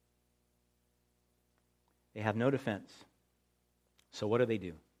 They have no defense. So what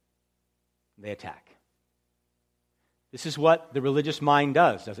do? They attack. This is what the religious mind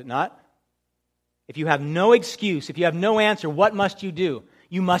does it not? If you have no excuse, if you have no answer, what must you do?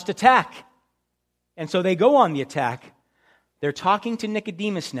 You must attack. And so they go on the attack. They're talking to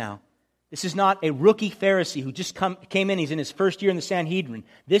Nicodemus now. This is not a rookie Pharisee who just came in. He's in his first year in the Sanhedrin.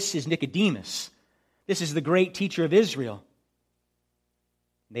 This is Nicodemus. This is the great teacher of Israel.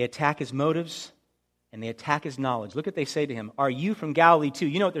 They attack his motives and they attack his knowledge. Look what they say to him. "Are you from Galilee too?"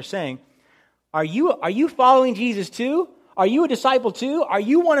 You know what they're saying. Are you following Jesus too? Are you a disciple too? Are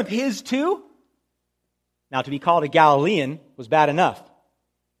you one of his too? Now, to be called a Galilean was bad enough.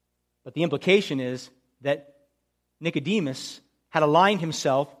 But the implication is that Nicodemus had aligned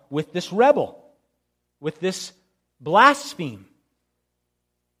himself with this rebel, with this blaspheme.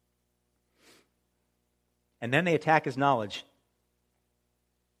 And then they attack his knowledge.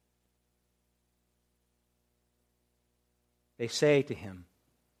 They say to him,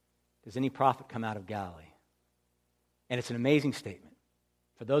 "Does any prophet come out of Galilee?" And it's an amazing statement.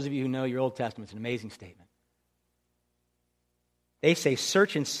 For those of you who know your Old Testament, it's an amazing statement. They say,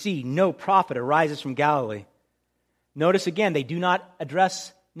 "Search and see, no prophet arises from Galilee." Notice again, they do not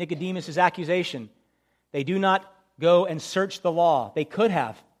address Nicodemus' accusation. They do not go and search the law. They could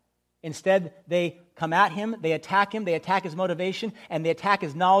have. Instead, they come at him, they attack his motivation, and they attack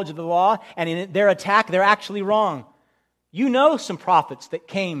his knowledge of the law. And in their attack, they're actually wrong. You know some prophets that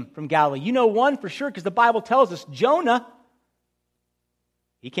came from Galilee. You know one for sure because the Bible tells us Jonah,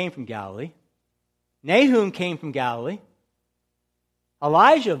 he came from Galilee. Nahum came from Galilee.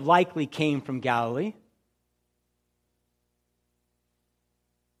 Elijah likely came from Galilee.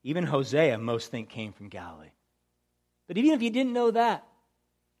 Even Hosea, most think, came from Galilee. But even if you didn't know that,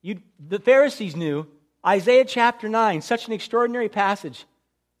 the Pharisees knew. Isaiah chapter 9, such an extraordinary passage.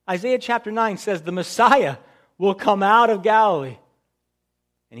 Isaiah chapter 9 says the Messiah will come out of Galilee,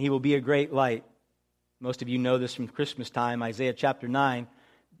 and he will be a great light. Most of you know this from Christmas time. Isaiah chapter 9,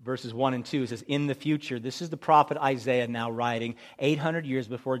 verses 1 and 2 says, in the future, this is the prophet Isaiah now writing 800 years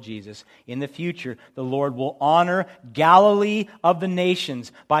before Jesus. In the future, the Lord will honor Galilee of the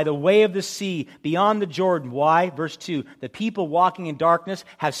nations by the way of the sea beyond the Jordan. Why? Verse 2, the people walking in darkness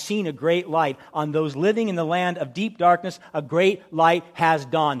have seen a great light. On those living in the land of deep darkness, a great light has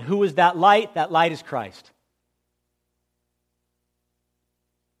dawned. Who is that light? That light is Christ.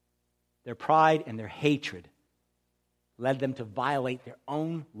 Their pride and their hatred led them to violate their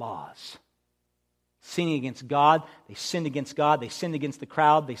own laws. Sinning against God, they sinned against God, they sinned against the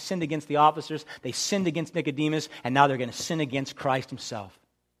crowd, they sinned against the officers, they sinned against Nicodemus, and now they're going to sin against Christ himself.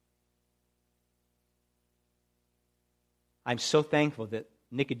 I'm so thankful that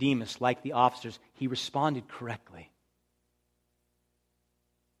Nicodemus, like the officers, he responded correctly.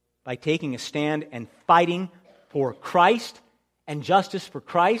 By taking a stand and fighting for Christ and justice for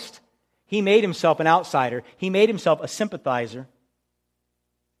Christ, he made himself an outsider. He made himself a sympathizer.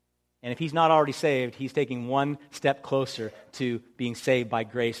 And if he's not already saved, he's taking one step closer to being saved by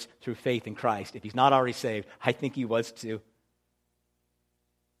grace through faith in Christ. If he's not already saved, I think he was too.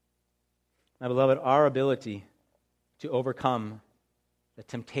 My beloved, our ability to overcome the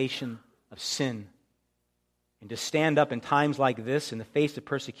temptation of sin and to stand up in times like this in the face of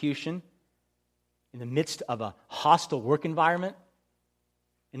persecution, in the midst of a hostile work environment,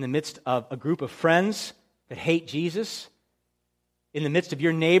 in the midst of a group of friends that hate Jesus, in the midst of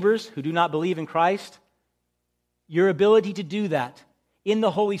your neighbors who do not believe in Christ, your ability to do that in the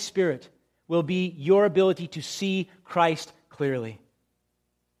Holy Spirit will be your ability to see Christ clearly,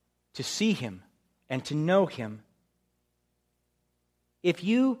 to see Him and to know Him. If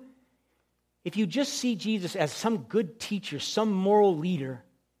you just see Jesus as some good teacher, some moral leader,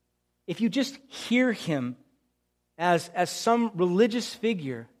 if you just hear Him as some religious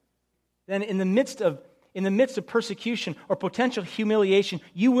figure, then in the midst of persecution or potential humiliation,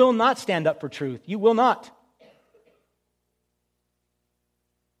 you will not stand up for truth. You will not.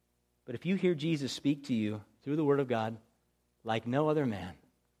 But if you hear Jesus speak to you through the Word of God like no other man,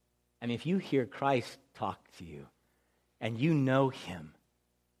 I mean, if you hear Christ talk to you and you know Him,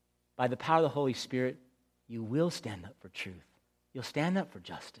 by the power of the Holy Spirit, you will stand up for truth. You'll stand up for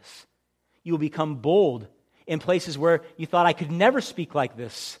justice. You will become bold in places where you thought, I could never speak like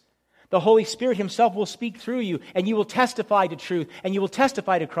this. The Holy Spirit Himself will speak through you, and you will testify to truth, and you will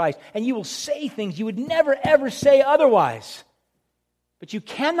testify to Christ, and you will say things you would never, ever say otherwise. But you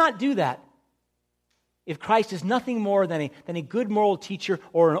cannot do that if Christ is nothing more than a good moral teacher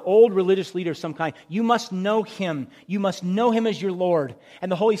or an old religious leader of some kind. You must know Him. You must know Him as your Lord,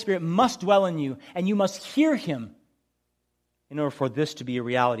 and the Holy Spirit must dwell in you, and you must hear Him in order for this to be a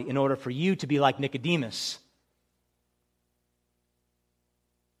reality, in order for you to be like Nicodemus.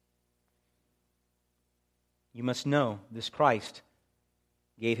 You must know this Christ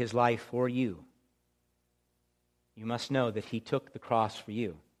gave His life for you. You must know that He took the cross for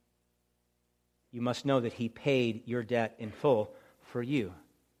you. You must know that He paid your debt in full for you.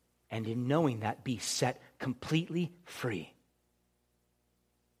 And in knowing that, be set completely free.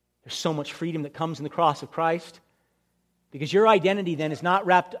 There's so much freedom that comes in the cross of Christ, because your identity then is not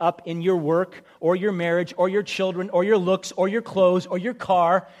wrapped up in your work or your marriage or your children or your looks or your clothes or your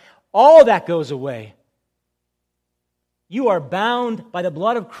car. All that goes away. You are bound by the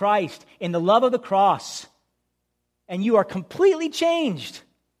blood of Christ in the love of the cross, and you are completely changed.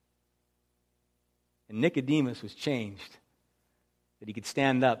 And Nicodemus was changed, that he could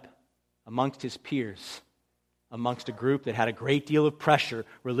stand up amongst his peers, amongst a group that had a great deal of pressure,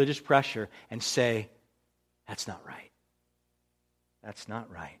 religious pressure, and say, that's not right. That's not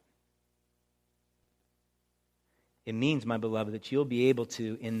right. It means, my beloved, that you'll be able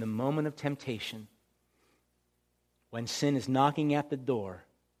to, in the moment of temptation, when sin is knocking at the door,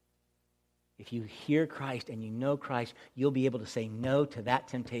 if you hear Christ and you know Christ, you'll be able to say no to that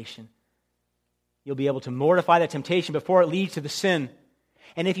temptation. You'll be able to mortify that temptation before it leads to the sin.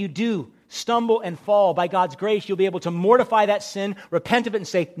 And if you do stumble and fall by God's grace, you'll be able to mortify that sin, repent of it, and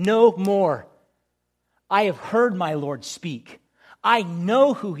say, no more. I have heard my Lord speak. I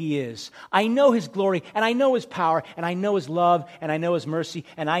know who He is. I know His glory, and I know His power, and I know His love, and I know His mercy,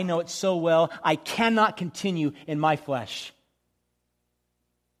 and I know it so well, I cannot continue in my flesh.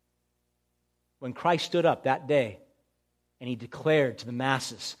 When Christ stood up that day, and He declared to the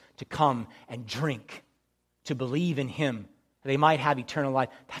masses to come and drink, to believe in Him, that they might have eternal life.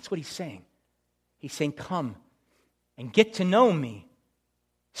 That's what he's saying. He's saying, come and get to know me.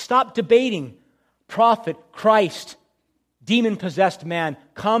 Stop debating prophet, Christ, demon-possessed man.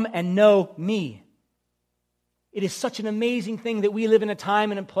 Come and know me. It is such an amazing thing that we live in a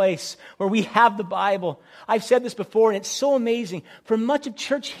time and a place where we have the Bible. I've said this before, and it's so amazing. For much of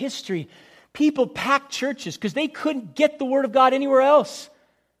church history, people packed churches because they couldn't get the Word of God anywhere else.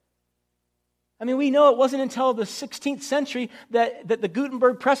 I mean, we know it wasn't until the 16th century that the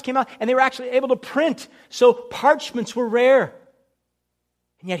Gutenberg press came out, and they were actually able to print. So parchments were rare.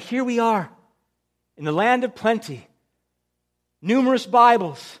 And yet here we are, in the land of plenty. Numerous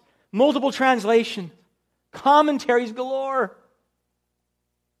Bibles, multiple translations, commentaries galore.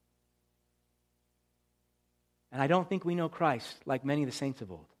 And I don't think we know Christ like many of the saints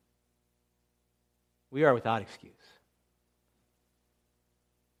of old. We are without excuse.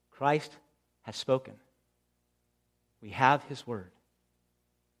 Christ has spoken. We have His Word.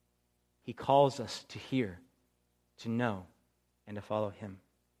 He calls us to hear, to know, and to follow Him.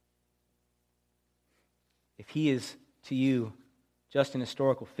 If He is to you just an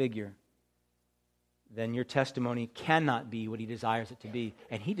historical figure, then your testimony cannot be what He desires it to be.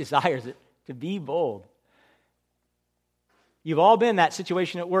 And He desires it to be bold. You've all been in that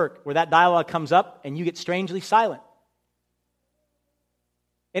situation at work where that dialogue comes up and you get strangely silent.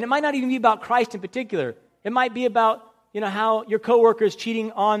 And it might not even be about Christ in particular. It might be about, how your coworker is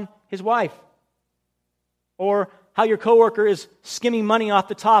cheating on his wife. Or how your coworker is skimming money off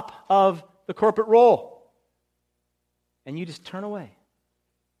the top of the corporate roll. And you just turn away.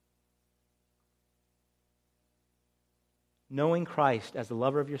 Knowing Christ as the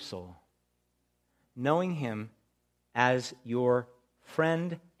lover of your soul, knowing Him as your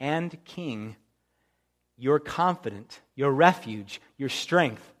friend and King, your confidant, your refuge, your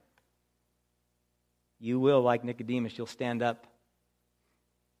strength, you will, like Nicodemus, you'll stand up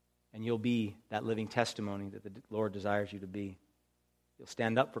and you'll be that living testimony that the Lord desires you to be. You'll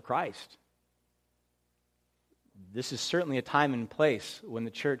stand up for Christ. This is certainly a time and place when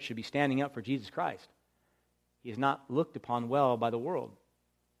the church should be standing up for Jesus Christ. He is not looked upon well by the world.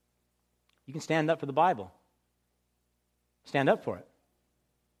 You can stand up for the Bible. Stand up for it.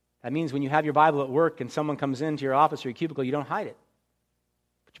 That means when you have your Bible at work and someone comes into your office or your cubicle, you don't hide it.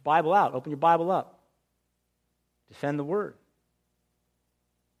 Put your Bible out. Open your Bible up. Defend the Word.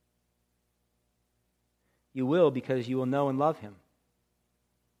 You will, because you will know and love Him.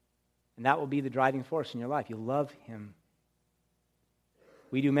 And that will be the driving force in your life. You'll love Him.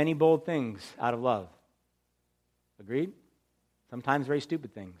 We do many bold things out of love. Agreed? Sometimes very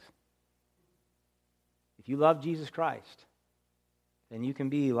stupid things. If you love Jesus Christ, then you can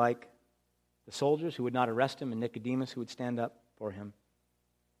be like the soldiers who would not arrest Him and Nicodemus who would stand up for Him.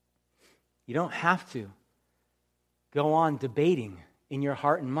 You don't have to go on debating in your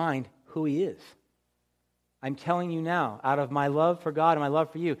heart and mind who He is. I'm telling you now, out of my love for God and my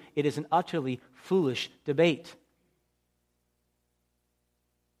love for you, it is an utterly foolish debate.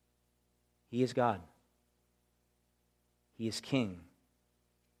 He is God. He is King.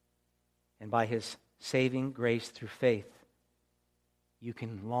 And by His saving grace through faith, you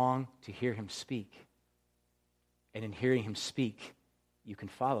can long to hear Him speak. And in hearing Him speak, you can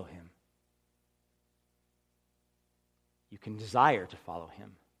follow Him. You can desire to follow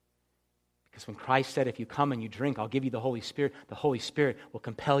Him. Because when Christ said, if you come and you drink, I'll give you the Holy Spirit will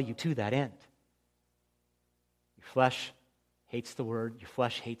compel you to that end. Your flesh hates the Word. Your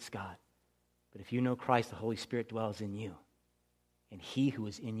flesh hates God. But if you know Christ, the Holy Spirit dwells in you. And He who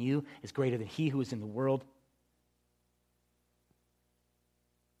is in you is greater than he who is in the world.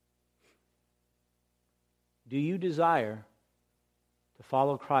 Do you desire to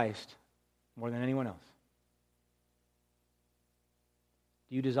follow Christ more than anyone else?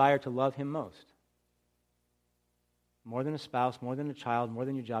 Do you desire to love Him most? More than a spouse, more than a child, more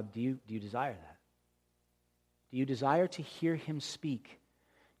than your job, do you desire that? Do you desire to hear Him speak?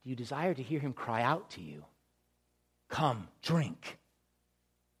 Do you desire to hear Him cry out to you? Come, drink.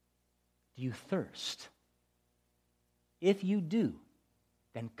 Do you thirst? If you do,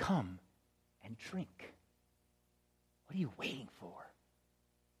 then come and drink. What are you waiting for?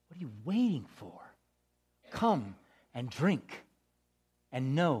 What are you waiting for? Come and drink.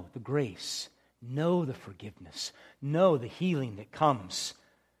 And know the grace, know the forgiveness, know the healing that comes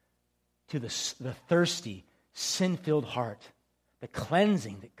to the thirsty, sin-filled heart, the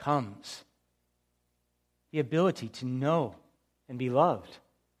cleansing that comes, the ability to know and be loved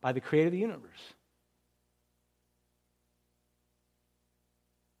by the Creator of the universe.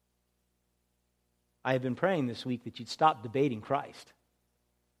 I have been praying this week that you'd stop debating Christ.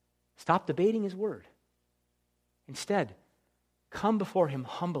 Stop debating His Word. Instead, come before Him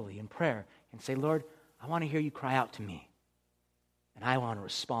humbly in prayer and say, Lord, I want to hear you cry out to me. And I want to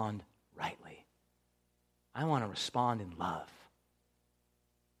respond rightly. I want to respond in love.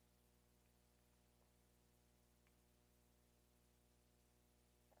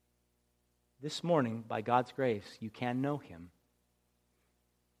 This morning, by God's grace, you can know Him.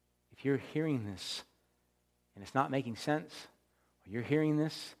 If you're hearing this and it's not making sense, or you're hearing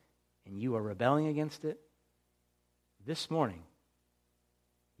this and you are rebelling against it, this morning,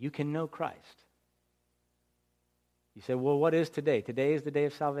 you can know Christ. You say, well, what is today? Today is the day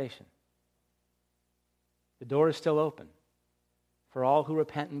of salvation. The door is still open for all who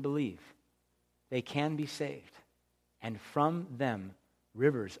repent and believe. They can be saved. And from them,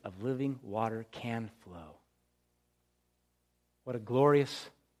 rivers of living water can flow. What a glorious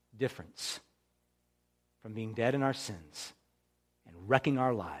difference from being dead in our sins and wrecking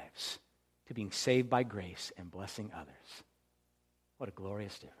our lives to being saved by grace and blessing others. What a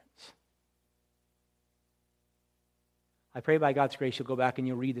glorious difference. I pray by God's grace you'll go back and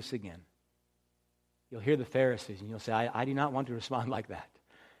you'll read this again. You'll hear the Pharisees and you'll say, I do not want to respond like that.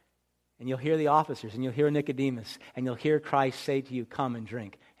 And you'll hear the officers and you'll hear Nicodemus and you'll hear Christ say to you, come and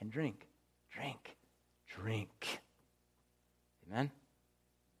drink. And drink, drink, drink. Amen?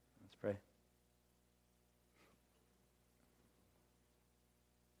 Let's pray.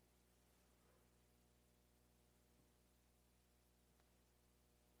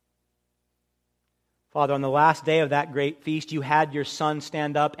 Father, on the last day of that great feast, you had your Son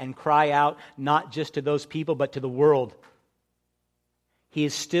stand up and cry out, not just to those people, but to the world. He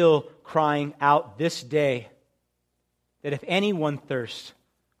is still crying out this day that if anyone thirsts,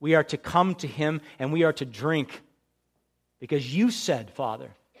 we are to come to Him and we are to drink. Because you said,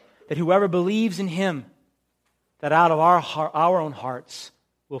 Father, that whoever believes in Him, that out of our own hearts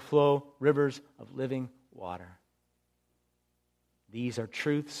will flow rivers of living water. These are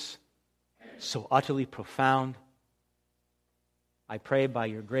truths so utterly profound. I pray by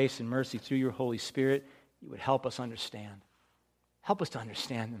your grace and mercy through your Holy Spirit, you would help us understand. Help us to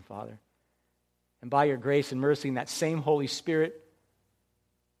understand them, Father. And by your grace and mercy and that same Holy Spirit,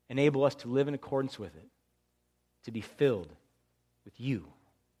 enable us to live in accordance with it, to be filled with you,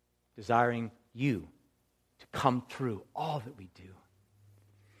 desiring you to come through all that we do.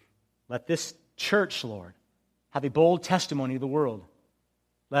 Let this church, Lord, have a bold testimony to the world.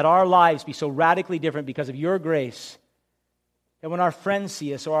 Let our lives be so radically different because of your grace that when our friends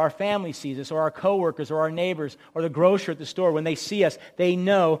see us, or our family sees us, or our coworkers, or our neighbors, or the grocer at the store, when they see us, they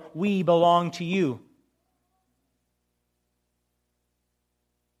know we belong to you.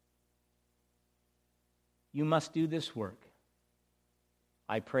 You must do this work.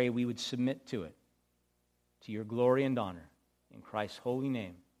 I pray we would submit to it, to your glory and honor. In Christ's holy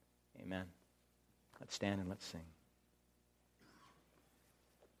name, amen. Let's stand and let's sing.